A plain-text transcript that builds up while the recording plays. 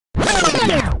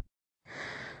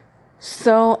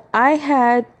So I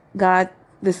had got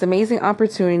this amazing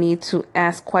opportunity to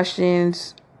ask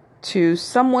questions to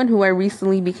someone who I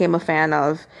recently became a fan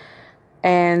of.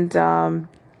 And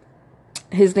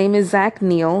his name is Zach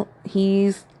Neil.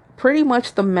 He's pretty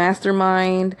much the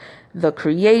mastermind, the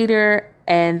creator,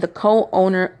 and the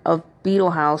co-owner of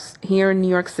Beetle House here in New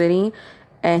York City.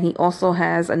 And he also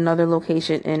has another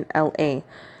location in LA.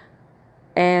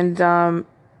 And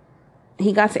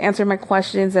he got to answer my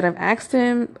questions that I've asked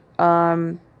him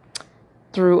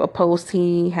through a post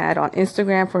he had on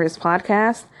Instagram for his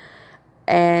podcast.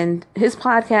 And his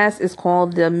podcast is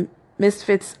called The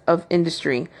Misfits of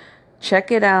Industry.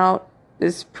 Check it out.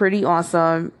 It's pretty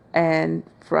awesome. And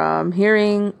from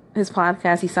hearing his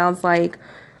podcast, he sounds like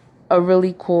a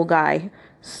really cool guy.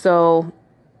 So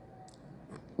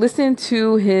listen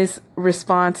to his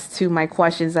response to my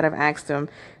questions that I've asked him.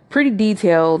 Pretty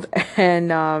detailed.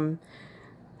 And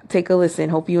take a listen.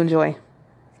 Hope you enjoy.